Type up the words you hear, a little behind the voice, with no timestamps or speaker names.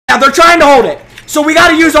Yeah, they're trying to hold it. So we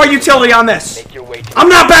gotta use our utility on this. I'm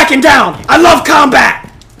not backing down. I love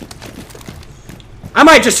combat. I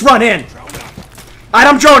might just run in. Alright,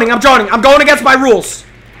 I'm droning. I'm going against my rules.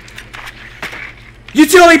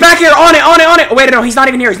 Utility back here. On it. Oh, wait, no, he's not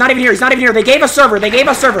even here. They gave us server. Go.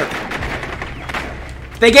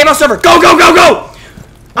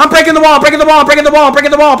 I'm breaking the wall.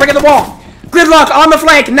 Gridlock on the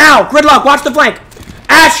flank now. Gridlock, watch the flank.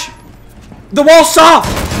 Ash, the wall's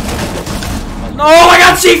soft. No, I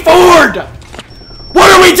got C4'd. What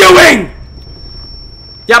are we doing?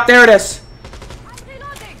 Yep, there it is.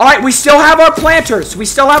 Alright, we still have our planters.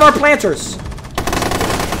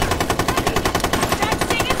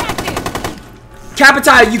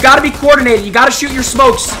 Capitale, you gotta be coordinated. You gotta shoot your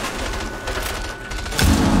smokes.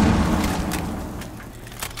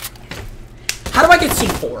 How do I get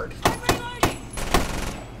C4'd?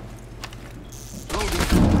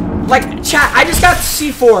 Like, chat, I just got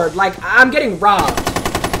C4'd. Like, I'm getting robbed.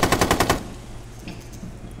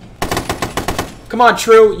 Come on,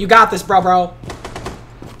 True. You got this, bro.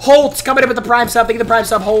 Holt, coming in with the prime sub. Thank you, the prime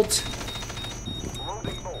sub, Holt.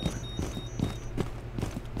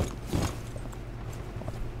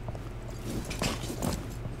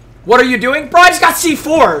 What are you doing? Bro, I just got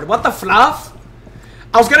C4'd. What the fluff?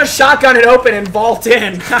 I was gonna shotgun it open and vault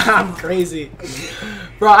in. I'm crazy.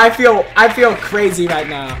 Bro, I feel crazy right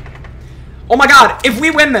now. Oh my god, if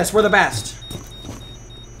we win this, we're the best.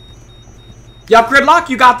 Yup, Gridlock,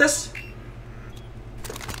 you got this.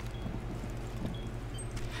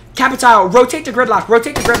 Capitale, rotate to Gridlock.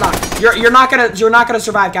 You're not gonna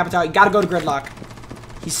survive, Capitale. You gotta go to Gridlock.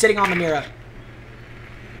 He's sitting on the mirror.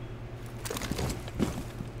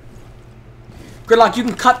 Gridlock, you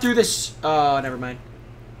can cut through this. Oh, never mind.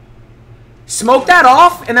 Smoke that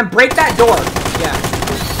off and then break that door. Yeah.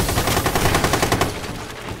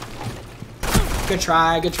 Good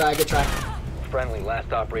try. Friendly,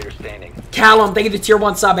 last operator standing. Callum, thank you the tier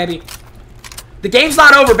 1 sub, baby. The game's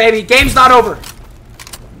not over, baby. Game's not over.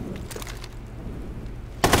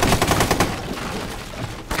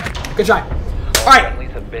 Good try. Alright.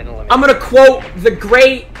 I'm gonna quote the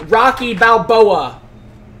great Rocky Balboa.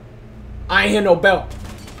 I ain't hear no bell.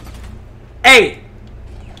 Hey.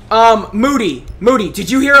 Moody, did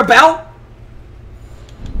you hear a bell?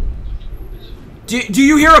 Do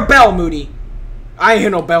you hear a bell, Moody? I ain't hear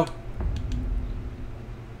no bell.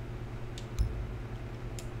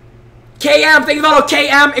 KM, thank you, fellow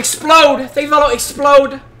KM. Explode. Thank you, fellow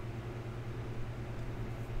Explode.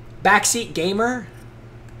 Backseat gamer?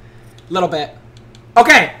 Little bit.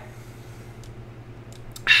 Okay.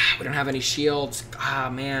 We don't have any shields.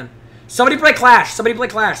 Ah, man. Somebody play Clash.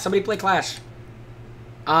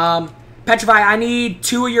 Petrify, I need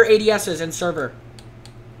 2 of your ADSs in server.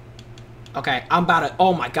 Okay, I'm about to...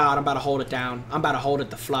 Oh my god, I'm about to hold it down. I'm about to hold it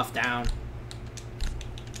the fluff down.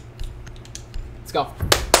 Let's go.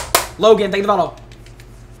 Logan, thank you for the follow.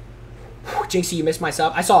 Jynxzi, you missed my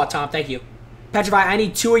sub. I saw it, Tom. Thank you. Petrify, I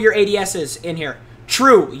need 2 of your ADSs in here.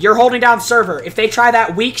 True, you're holding down server. If they try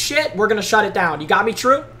that weak shit, we're gonna shut it down. You got me,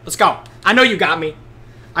 True? Let's go. I know you got me.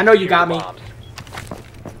 I'm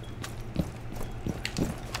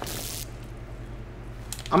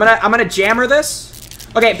gonna jammer this.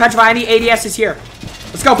 Okay, Petrify, I need ADSs here.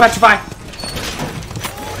 Let's go, Petrify.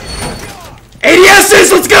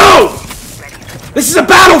 ADSs, let's go! This is a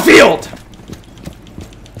battlefield!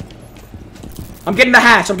 I'm getting the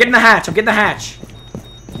hatch.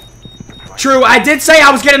 True, I did say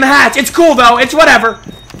I was getting the hatch. It's cool, though. It's whatever.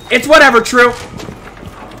 True.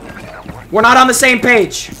 We're not on the same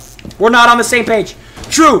page.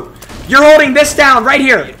 True, you're holding this down right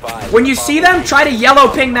here. When you see them, try to yellow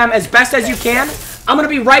ping them as best as you can. I'm going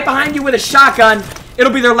to be right behind you with a shotgun.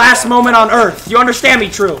 It'll be their last moment on Earth. You understand me,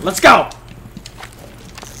 True? Let's go.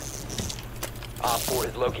 Op 4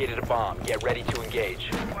 has located a bomb. Get ready to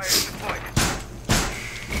engage.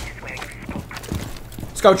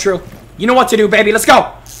 Let's go, True. You know what to do, baby. Let's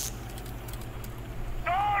go.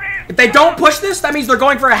 If they don't push this, that means they're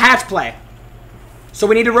going for a hatch play. So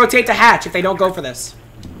we need to rotate to hatch if they don't go for this.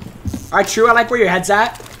 Alright, True, I like where your head's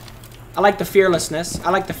at. I like the fearlessness.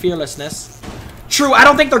 True, I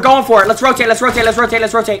don't think they're going for it. Let's rotate. I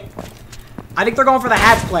think they're going for the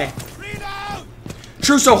hatch play.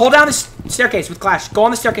 True, so hold down this staircase with Clash. Go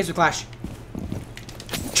on the staircase with Clash.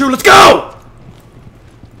 True, let's go!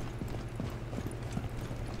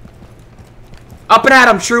 Up and at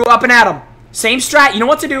him, True. Same strat. You know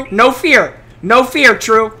what to do. No fear,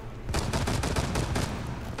 True.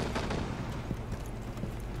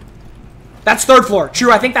 That's 3rd floor.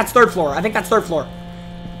 True, I think that's 3rd floor.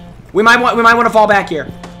 We might want to fall back here.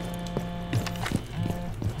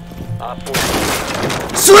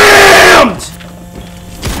 Slammed!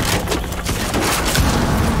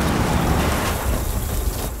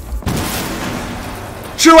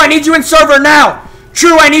 True, I need you in server now.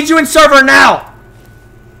 True, I need you in server now.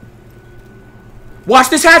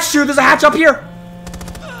 Watch this hatch, True. There's a hatch up here.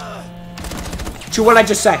 True, what did I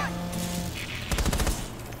just say?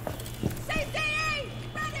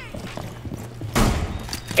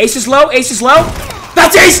 Ace is low, Ace is low.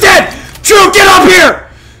 That's Ace dead! True, get up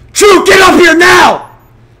here! True, get up here now!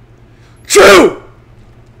 True!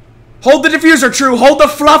 Hold the diffuser, True. Hold the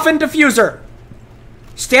fluffin' diffuser.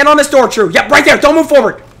 Stand on this door, True. Yep, right there. Don't move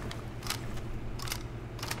forward.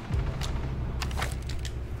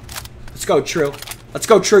 Let's go, True. Let's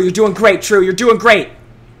go, True. You're doing great, True. You're doing great.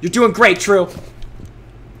 You're doing great, True.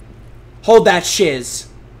 Hold that shiz.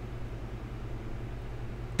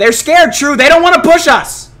 They're scared, True. They don't want to push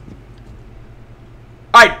us.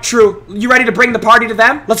 Alright, True. You ready to bring the party to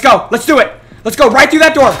them? Let's go. Let's do it. Let's go right through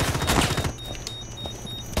that door.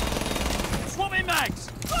 Swapping mags.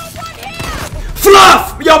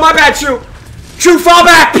 Fluff! Yo, my bad, True. True, fall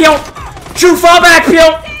back, Peel. True, fall back,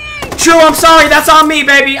 Peel. True, I'm sorry. That's on me,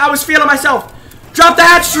 baby. I was feeling myself. Drop the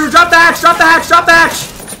hatch, True. Drop the hatch. Drop the hatch. Drop the hatch.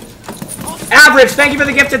 Average, thank you for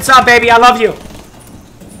the gifted sub, baby. I love you.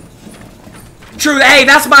 True, hey,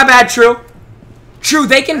 that's my bad, True. True,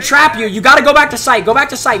 they can trap you. You gotta go back to site. Go back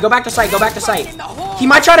to site. Go back to site. Go back to site. He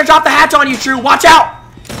might try to drop the hatch on you, True. Watch out.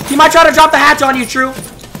 He might try to drop the hatch on you, True.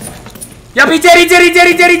 Yep, he did. He did. He did.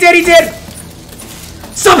 He did. He did. He did.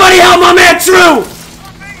 Somebody help my man, True.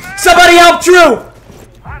 Somebody help True.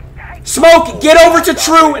 Smoke, get over to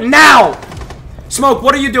True now. Smoke,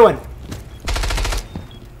 what are you doing?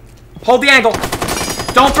 Hold the angle.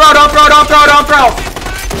 Don't throw, don't throw, don't throw, don't throw.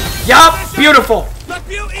 Yup, beautiful.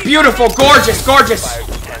 Beautiful, gorgeous, gorgeous,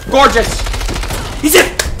 gorgeous. He's in.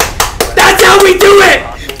 That's how we do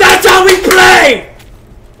it. That's how we play.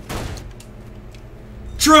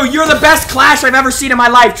 True, you're the best Clash I've ever seen in my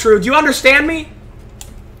life, True. Do you understand me?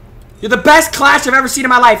 You're the best Clash I've ever seen in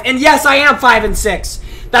my life. And yes, I am 5 and 6.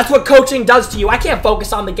 That's what coaching does to you. I can't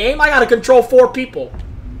focus on the game. I gotta control 4 people.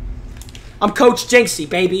 I'm Coach Jynxzi,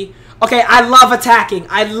 baby. Okay, I love attacking.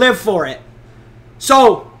 I live for it.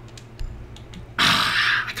 So,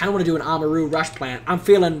 I kind of want to do an Amaru rush plant. I'm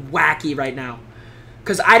feeling wacky right now.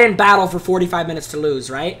 Because I didn't battle for 45 minutes to lose,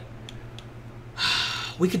 right?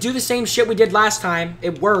 We could do the same shit we did last time.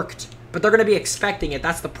 It worked. But they're going to be expecting it.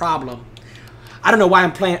 That's the problem. I don't know why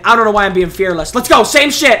I'm playing. I don't know why I'm being fearless. Let's go. Same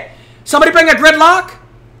shit. Somebody bring a gridlock.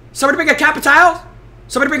 Somebody bring a capitile.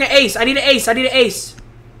 Somebody bring an ace. I need an ace. I need an ace.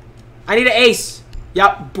 I need an ace.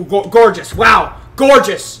 Yep. Gorgeous. Wow.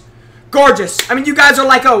 Gorgeous. Gorgeous. I mean, you guys are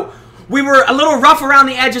like, oh, we were a little rough around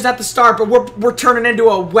the edges at the start, but we're turning into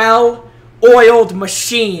a well-oiled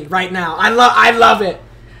machine right now. I love it.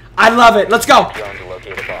 I love it. Let's go.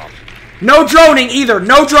 No droning either.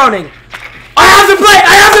 No droning. I have to play.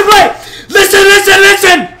 I have to play. Listen, listen,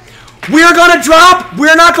 listen. We are going to drop.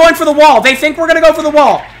 We're not going for the wall. They think we're going to go for the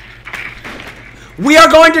wall. We are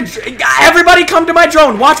going to... Everybody come to my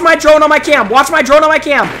drone. Watch my drone on my cam. Watch my drone on my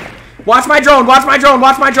cam. Watch my drone. Watch my drone.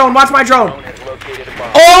 Watch my drone. Watch my drone.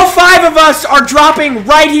 All 5 of us are dropping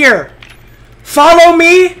right here. Follow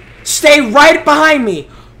me. Stay right behind me.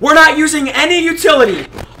 We're not using any utility.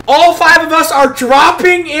 All 5 of us are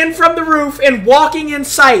dropping in from the roof and walking in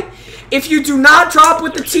sight. If you do not drop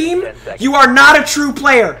with the team, you are not a true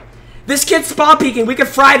player. This kid's spawn peeking. We can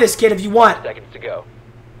fry this kid if you want. Seconds to go.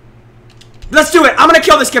 Let's do it. I'm going to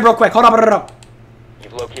kill this kid real quick. Hold on. Hold on.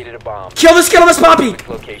 You've located a bomb. Kill this kid on the spawn peek.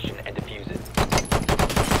 Location and defuse it.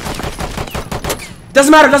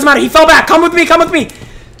 Doesn't matter. Doesn't matter. He fell back. Come with me. Come with me.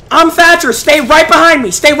 I'm Thatcher. Stay right behind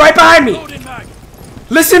me. Stay right behind me.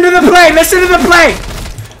 Listen to the play. Listen to the play.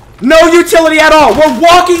 No utility at all. We're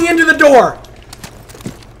walking into the door.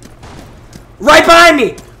 Right behind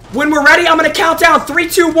me. When we're ready, I'm going to count down 3,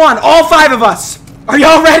 2, 1. All 5 of us. Are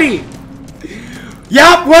y'all ready?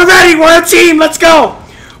 Yep, we're ready. We're a team. Let's go.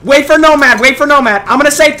 Wait for Nomad. Wait for Nomad. I'm going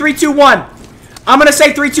to say 3, 2, 1. I'm going to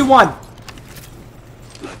say 3, 2, 1.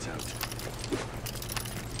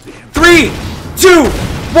 3, 2,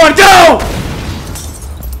 1, go!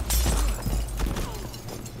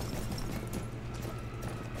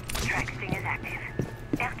 Tracking is active.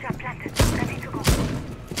 R2 planted. Ready to go.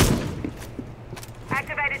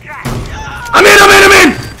 Activated track. I'm in, I'm in, I'm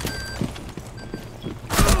in!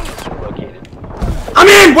 Located. I'm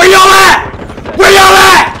in! Where y'all at? Where y'all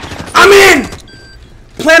at? I'm in!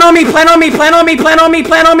 Plan on me, plan on me, plan on me, plan on me,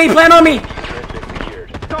 plan on me, plan on me!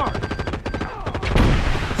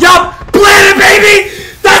 Yup! Plan it, baby!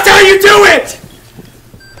 That's how you do it!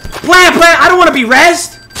 Plan, plan. I don't want to be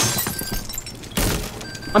rezzed.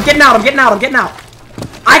 I'm getting out, I'm getting out, I'm getting out.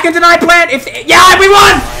 I can deny plant if... Yeah, we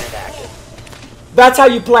won! That's how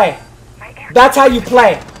you play. That's how you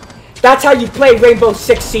play. That's how you play Rainbow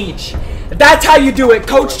Six Siege. That's how you do it.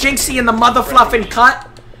 Coach Jynxzi in the mother fluffing cut.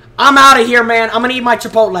 I'm out of here, man. I'm going to eat my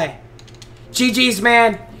Chipotle. GG's,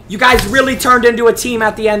 man. You guys really turned into a team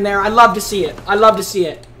at the end there. I love to see it. I love to see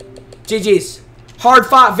it. GG's.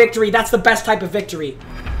 Hard-fought victory. That's the best type of victory.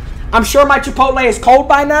 I'm sure my Chipotle is cold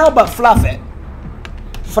by now, but fluff it.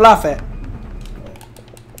 Fluff it.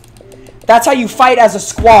 That's how you fight as a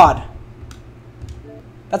squad.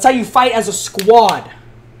 That's how you fight as a squad.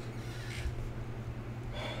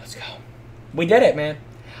 Let's go. We did it, man.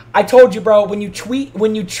 I told you, bro, when you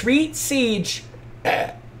treat Siege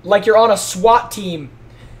like you're on a SWAT team,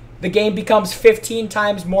 the game becomes 15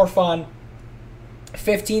 times more fun,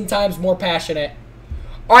 15 times more passionate.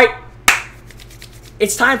 All right.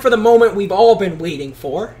 It's time for the moment we've all been waiting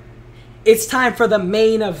for. It's time for the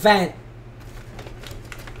main event.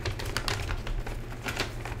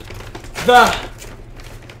 The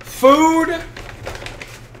food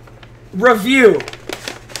review.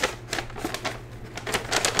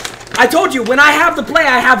 I told you, when I have the play,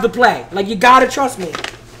 I have the play. Like, you gotta trust me.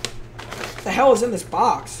 What the hell is in this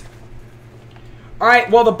box? Alright,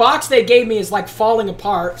 well, the box they gave me is, like, falling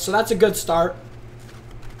apart, so that's a good start.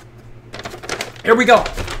 Here we go.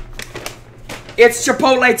 It's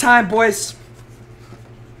Chipotle time, boys.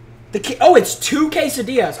 Oh, it's 2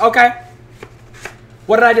 quesadillas. Okay.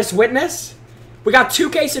 What did I just witness? We got 2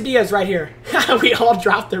 quesadillas right here. We all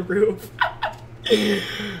dropped the roof.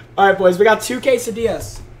 Alright, boys. We got 2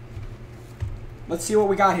 quesadillas. Let's see what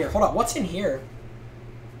we got here. Hold on. What's in here?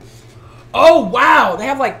 Oh, wow. They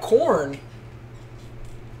have, like, corn.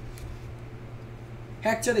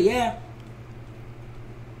 Heck to the yeah.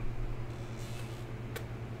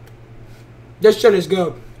 This shit is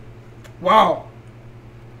good. Wow.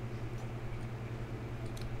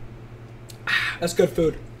 That's good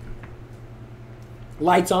food.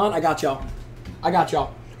 Lights on. I got y'all. I got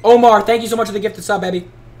y'all. Omar, thank you so much for the gifted sub, baby.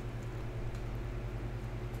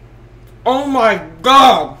 Oh my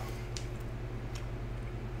god.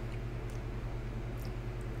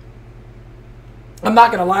 I'm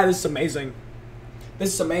not gonna lie, this is amazing.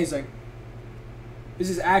 This is amazing. This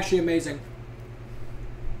is actually amazing.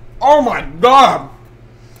 Oh my god.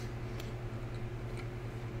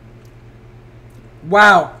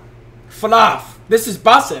 Wow. Fluff. This is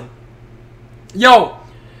bussin'. Yo,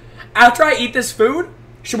 after I eat this food,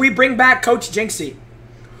 should we bring back Coach Jynxzi?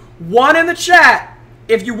 1 in the chat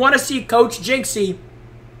if you want to see Coach Jynxzi.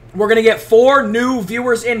 We're going to get 4 new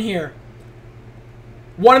viewers in here.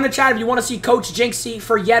 1 in the chat if you want to see Coach Jynxzi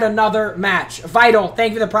for yet another match. Vital,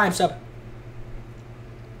 thank you for the prime sub.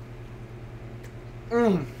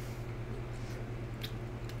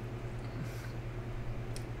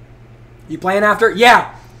 You playing after?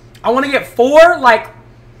 Yeah. I want to get 4, like,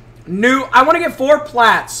 new... I want to get 4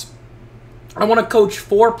 plats. I want to coach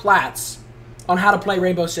 4 plats on how to play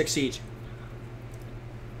Rainbow Six Siege.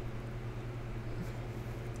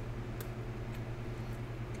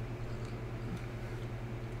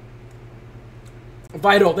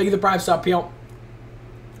 Vital, thank you for the prime sub, Peel.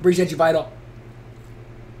 Appreciate you, Vital.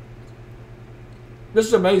 This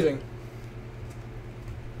is amazing.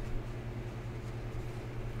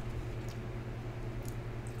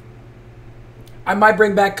 I might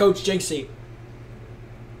bring back Coach Jynxzi.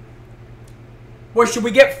 Or should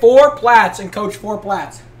we get 4 plats and coach 4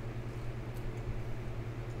 plats?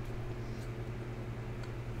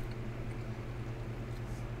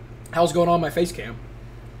 How's going on my face cam?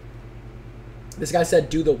 This guy said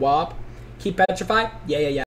do the WAP. Keep petrified? Yeah.